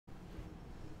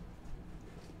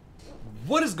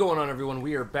What is going on, everyone?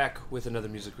 We are back with another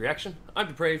music reaction. I'm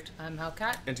Depraved. I'm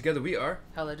Hellcat. And together we are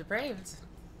HellaDepraved.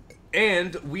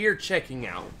 And we are checking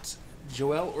out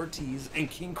Joell Ortiz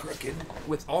and King Crooked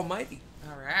with Almighty.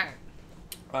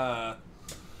 Alright.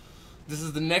 This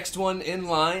is the next one in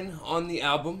line on the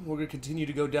album. We're going to continue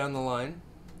to go down the line.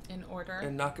 In order.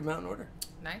 And knock them out in order.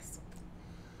 Nice.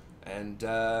 And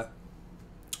we're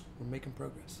making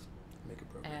progress.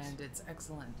 And it's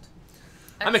excellent.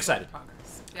 I'm excited.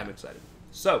 Progress. Yeah. I'm excited.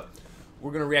 So,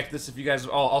 we're going to react to this. If you guys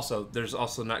also, there's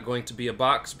also not going to be a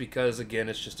box because, again,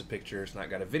 it's just a picture. It's not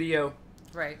got a video.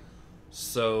 Right.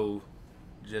 So,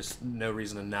 just no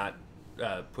reason to not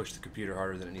push the computer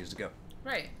harder than it needs to go.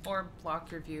 Right. Or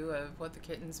block your view of what the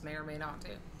kittens may or may not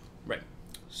do. Right.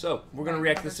 So, we're going to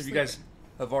react to this. If you guys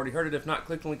have already heard it, if not,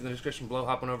 click the link in the description below,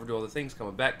 hop on over to all the things,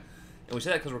 coming back. And we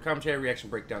say that because we're a commentary, reaction,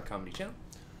 breakdown, comedy channel,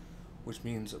 which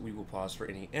means we will pause for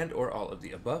any and or all of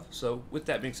the above. So, with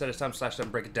that being said, it's time to slash down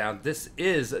and break it down. This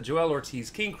is Joell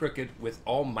Ortiz, King Crooked with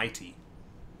Almighty.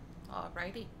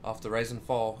 Alrighty. Off the Rise and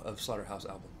Fall of Slaughterhouse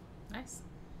album. Nice.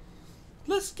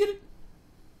 Let's get it.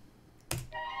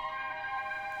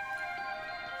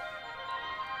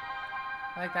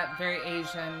 I like that. Very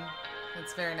Asian.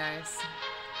 It's very nice.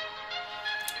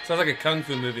 Sounds like a kung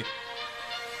fu movie.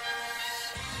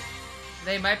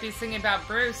 They might be singing about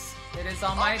Bruce. It is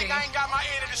Almighty. I ain't got my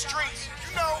ear to the streets.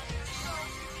 You know,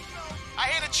 I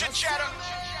hear the chit chatter.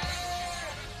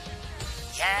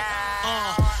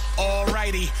 Yeah.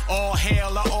 Alrighty, all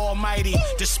hail the Almighty.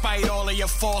 Despite all of your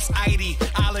false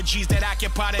ideologies that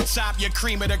occupy the top, your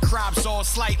cream of the crops all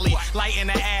slightly light in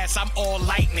the ass. I'm all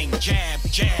lightning. Jab,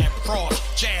 jab, cross,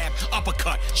 jab,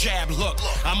 uppercut, jab. Look,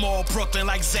 I'm all Brooklyn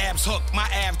like Zab's hook. My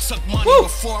ab took money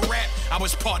before rap. I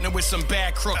was partnered with some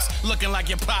bad crooks, looking like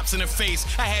your pops in the face.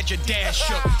 I had your dad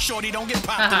shook. Shorty, don't get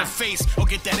popped in the face or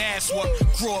get that ass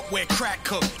whooped. Grew up where crack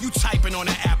cook. You typing on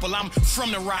the apple. I'm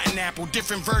from the rotten apple.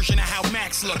 Different version of how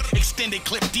Max look. Extended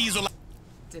clip diesel.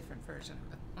 Different version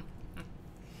of it.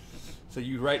 So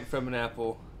you write from an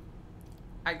apple.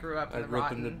 I grew up in I the grew up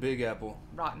rotten. in the big apple.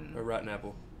 Rotten. Or rotten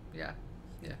apple. Yeah.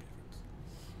 Yeah.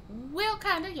 Well,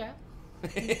 kinda, yeah.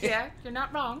 Yeah, you're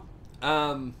not wrong.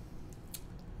 How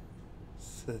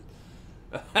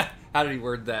did he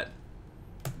word that?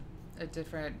 A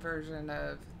different version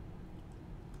of...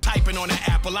 Typing on the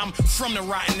apple. I'm from the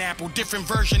rotten apple. Different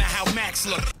version of how Max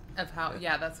look. Of how...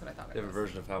 Yeah, that's what I thought it Different was.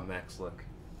 version of how Macs look.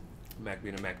 Mac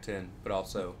being a Mac 10, but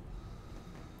also...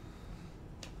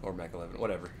 Or Mac 11,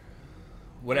 whatever.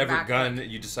 Whatever MacBook. gun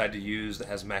you decide to use that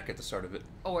has Mac at the start of it.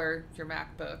 Or your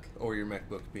MacBook. Or your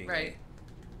MacBook being Right.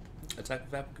 a type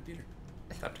of Apple computer.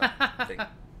 Laptop thing.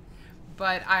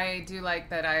 But I do like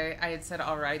that I had said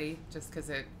alrighty just because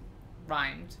it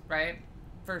rhymed, right?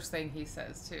 First thing he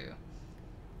says, too.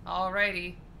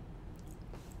 Alrighty.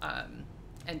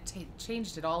 And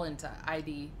changed it all into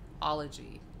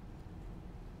ideology.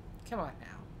 Come on now.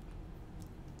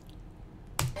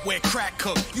 Where crack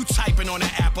cook, you typing on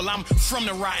the apple. I'm from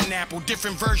the rotten apple.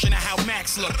 Different version of how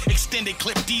Max look. Extended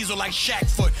clip diesel like Shaq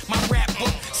foot. My rap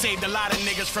book saved a lot of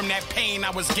niggas from that pain I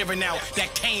was giving out.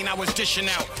 That cane I was dishing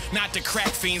out. Not the crack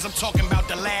fiends. I'm talking about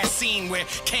the last scene where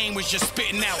Kane was just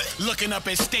spitting out. Looking up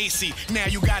at Stacy. Now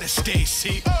you gotta stay,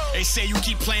 see. They say you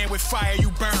keep playing with fire,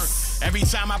 you burn. Every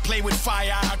time I play with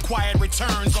fire, I acquired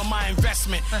returns on my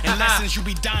investment and lessons you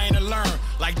be dying to learn.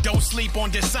 Like don't sleep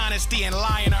on dishonesty and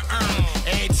lying to earn.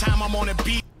 Every time I'm on a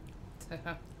beat.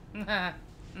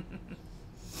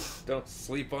 Don't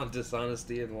sleep on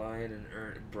dishonesty and lying and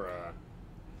earn, bruh.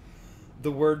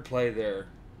 The wordplay there.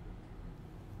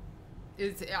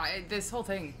 It's this whole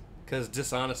thing. Because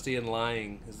dishonesty and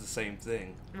lying is the same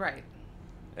thing. Right.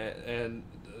 And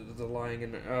the lying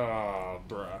and... Oh,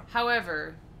 bruh.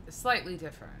 However, slightly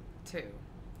different, too.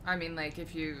 I mean, like,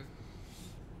 if you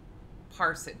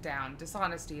parse it down,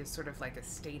 dishonesty is sort of like a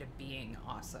state of being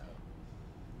also.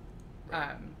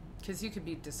 Because you could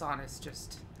be dishonest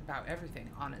just about everything,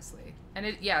 honestly. And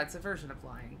it's a version of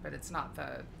lying, but it's not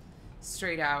the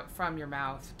straight out from your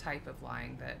mouth type of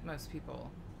lying that most people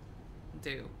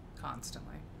do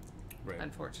constantly,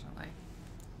 unfortunately.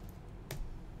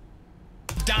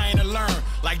 Dying to learn,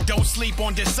 like don't sleep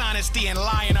on dishonesty and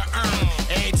lying to earn.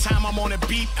 Every time I'm on a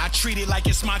beat, I treat it like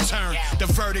it's my turn. The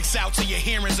verdict's out till your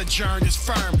hearing's adjourned, it's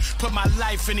firm. Put my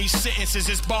life in these sentences,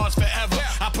 it's bars forever.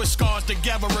 I put scars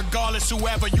together, regardless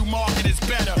whoever you mark it is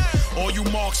better. All you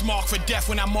marks mark for death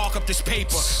when I mark up this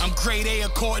paper. I'm grade A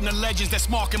according to legends that's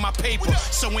marking my paper.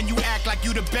 So when you act like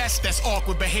you the best, that's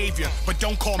awkward behavior. But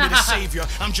don't call me the savior,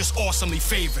 I'm just awesomely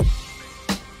favored.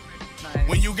 Nice. nice.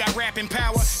 When you got rapping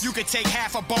power, you could take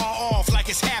half a bar off like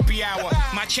it's happy hour.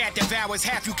 My chat devours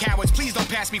half you cowards. Please don't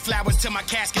pass me flowers till my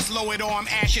casket's lowered or I'm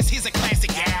ashes. Here's a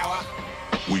classic hour.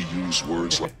 We use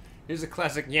words like... Here's a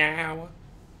classic yow.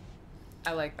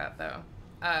 I like that though.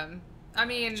 I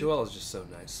mean, Joell is just so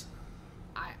nice.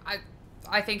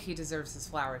 I think he deserves his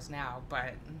flowers now,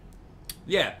 but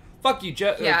Yeah, fuck you,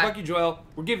 Yeah. fuck you, Joell.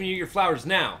 We're giving you your flowers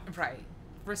now. right,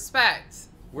 respect.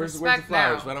 Where's the Respect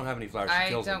flowers? now. I don't have any flowers. She I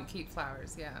kills don't them. keep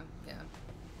flowers. Yeah.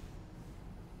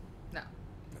 No.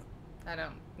 I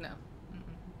don't. No. Mm-mm.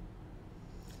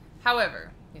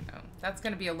 However, you know that's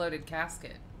going to be a loaded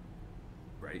casket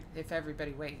Right. if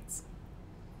everybody waits.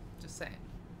 Just saying.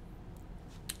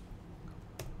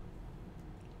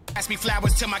 Pass me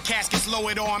flowers till my casket's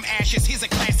lowered or I'm ashes. Here's a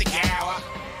classic hour.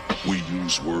 We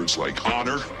use words like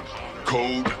honor,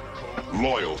 code,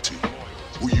 loyalty.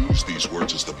 We use these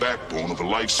words as the backbone of a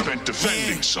life spent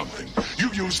defending something.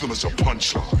 You use them as a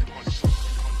punchline.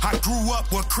 I grew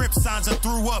up where Crip signs are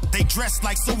threw up. They dressed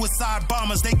like suicide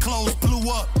bombers. They clothes blew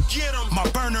up. Get 'em. My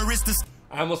burner is the...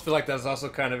 I almost feel like that's also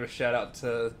kind of a shout out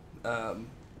to,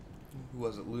 who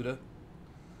was it, Luda?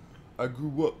 I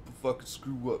grew up, but fucking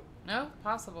screw up. No,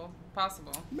 possible.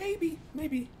 Maybe,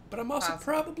 but I'm also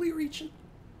Possible. probably reaching.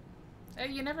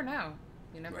 You never know.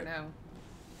 You never Right. know.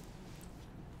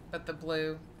 But the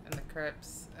blue and the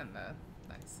Crips and the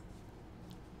nice.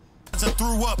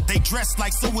 threw up. They dressed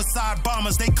like suicide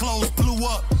bombers. They clothes blew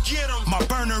up. Get 'em. My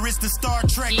burner is the Star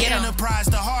Trek Get 'em. Enterprise.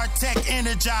 The hard tech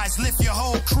energized. Lift your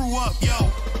whole crew up.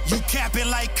 Yo, you capping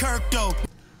like Kirk though.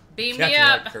 Beam me Captain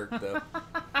up. Like Kirk, though.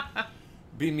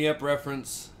 Beam me up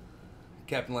reference.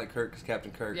 Captain Like Kirk is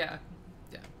Captain Kirk. Yeah.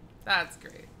 That's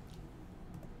great.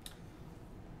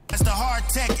 That's the hard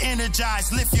tech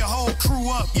energized. Lift your whole crew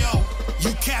up. Yo,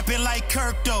 you capping like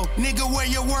Kirk though. Nigga, where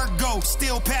your work go?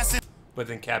 Still passing. But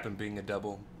then Cap'n being a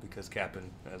double because Cap'n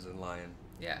as in lion.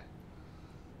 Yeah.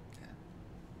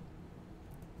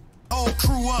 Whole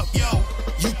crew up, yo.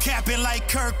 You capping like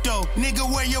Kirk though. Nigga,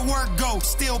 where your work go?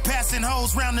 Still passing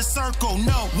hoes round the circle.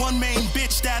 No, one main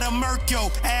bitch that a murk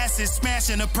yo. Ass is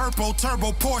smashing a purple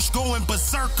turbo Porsche going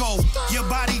berserko. Your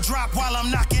body drop while I'm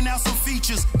knocking out some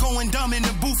features. Going dumb in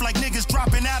the booth like niggas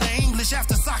dropping out of English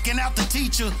after socking out the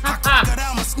teacher. I cocked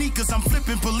out my sneakers. I'm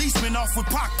flipping policemen off with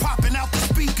Pac popping out the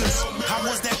speakers. I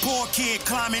was that poor kid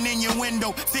climbing in your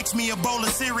window. Fix me a bowl of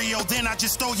cereal. Then I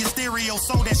just stole your stereo.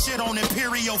 Sold that shit on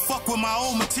Imperial. Fuck with my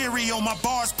old material. My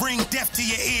bars bring death to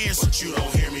your ears. But you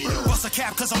don't hear me though. Bust a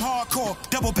cap cause I'm hardcore.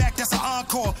 Double back, that's an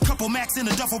encore. Couple max in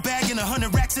a duffel bag and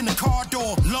 100 racks in the car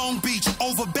door. Long Beach,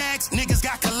 over bags, niggas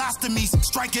got colostomies.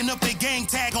 Striking up their gang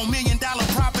tag on $1 million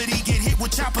property. Get hit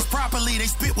with choppers properly. They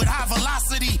spit with high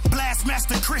velocity. Blast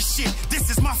Master Chris shit.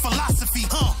 This is my philosophy,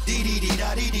 huh?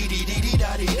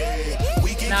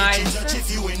 We can get you Dutch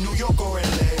if you in New York or LA.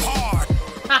 Hard.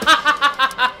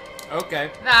 Okay.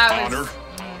 That was... Honor,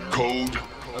 code,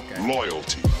 Okay.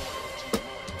 loyalty.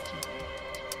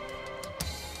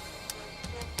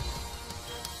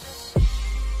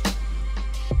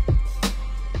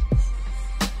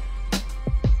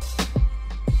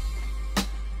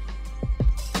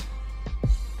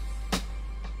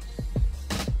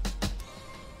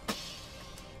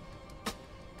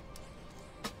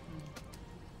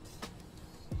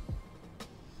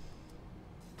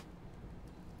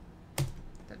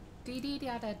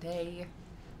 Day.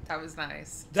 That was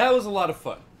nice. That was a lot of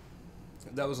fun.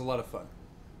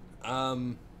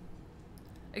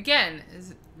 Again,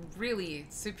 is really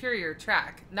superior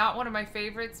track. Not one of my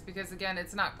favorites because again,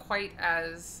 it's not quite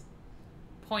as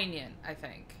poignant, I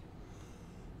think.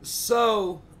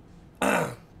 So,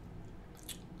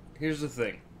 here's the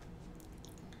thing.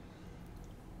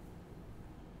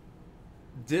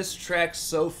 This track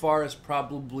so far is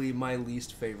probably my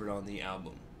least favorite on the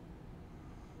album.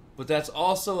 But that's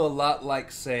also a lot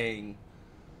like saying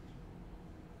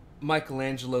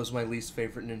Michelangelo's my least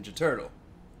favorite Ninja Turtle.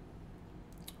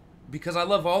 Because I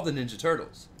love all the Ninja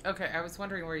Turtles. Okay, I was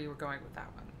wondering where you were going with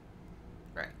that one.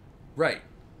 Right. Right.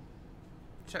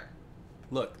 Sure.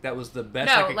 Look, that was the best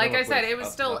I No, could like come I up said, with it was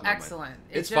off the still top of my mind. excellent.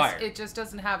 It's fire. It just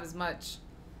doesn't have as much,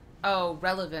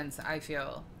 relevance, I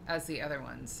feel, as the other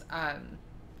ones.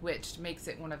 Which makes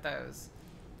it one of those,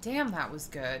 damn, that was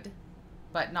good.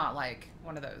 But not like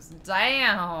one of those,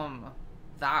 damn,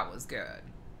 that was good.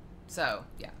 So,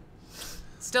 yeah.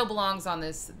 Still belongs on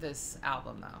this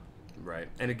album, though. Right.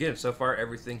 And again, so far,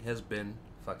 everything has been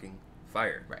fucking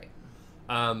fire. Right.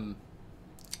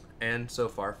 And so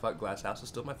far, Fuck Glass House is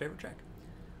still my favorite track.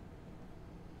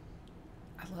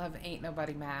 I love Ain't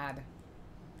Nobody Mad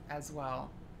as well.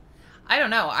 I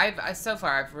don't know. I've so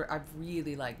far I've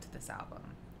really liked this album.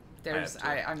 There's,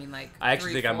 I mean, like, I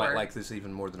actually 3, think I 4. might like this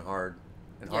even more than Hard.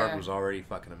 And Hard was already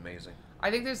fucking amazing.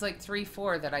 I think there's like 3,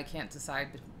 4 that I can't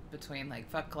decide between, like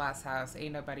Fuck Glass House,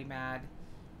 Ain't Nobody Mad,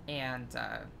 and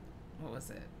what was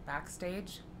it?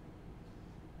 Backstage?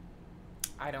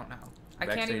 I don't know. I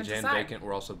can't even decide. Backstage and Vacant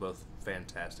were also both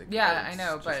fantastic. Yeah, I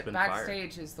know, but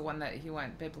Backstage is the one that he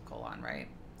went biblical on, right?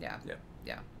 Yeah.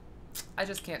 Yeah. I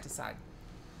just can't decide.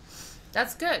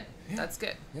 That's good. Yeah. That's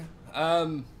good. Yeah.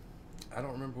 I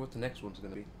don't remember what the next one's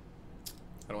going to be.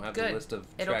 I don't have the list of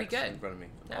tracks in front of me.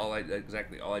 Yeah. All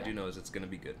I do know is it's going to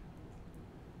be good.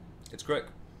 It's Crook.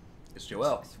 It's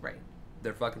Joell. Right.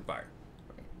 They're fucking fire.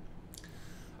 Right.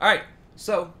 All right.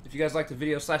 So, if you guys like the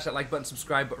video, slash that like button,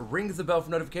 subscribe, ring the bell for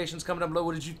notifications. Comment down below,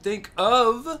 what did you think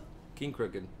of King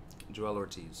Crooked Joell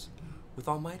Ortiz with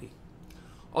Almighty?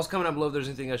 Also, comment down below if there's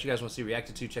anything else you guys want to see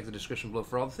reacted to. Check the description below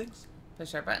for all the things.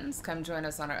 Push our buttons. Come join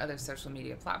us on our other social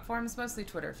media platforms, mostly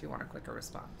Twitter if you want a quicker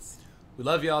response. We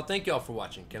love y'all. Thank y'all for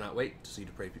watching. Cannot wait to see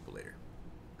depraved people later.